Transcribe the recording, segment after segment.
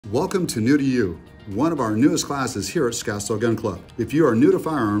Welcome to New to You, one of our newest classes here at Scottsdale Gun Club. If you are new to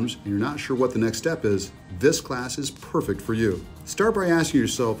firearms and you're not sure what the next step is, this class is perfect for you. Start by asking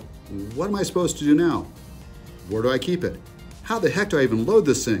yourself, what am I supposed to do now? Where do I keep it? How the heck do I even load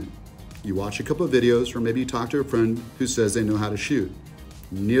this thing? You watch a couple of videos, or maybe you talk to a friend who says they know how to shoot.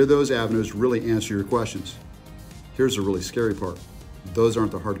 Neither of those avenues really answer your questions. Here's the really scary part. Those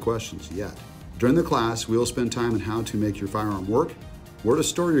aren't the hard questions yet. During the class, we will spend time on how to make your firearm work, where to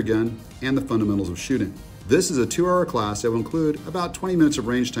store your gun, and the fundamentals of shooting. This is a 2-hour class that will include about 20 minutes of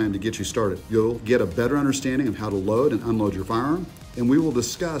range time to get you started. You'll get a better understanding of how to load and unload your firearm, and we will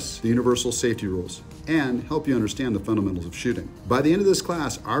discuss the universal safety rules and help you understand the fundamentals of shooting. By the end of this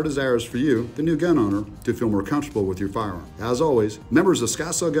class, our desire is for you, the new gun owner, to feel more comfortable with your firearm. As always, members of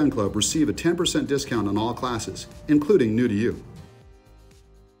Scottsdale Gun Club receive a 10% discount on all classes, including New to You.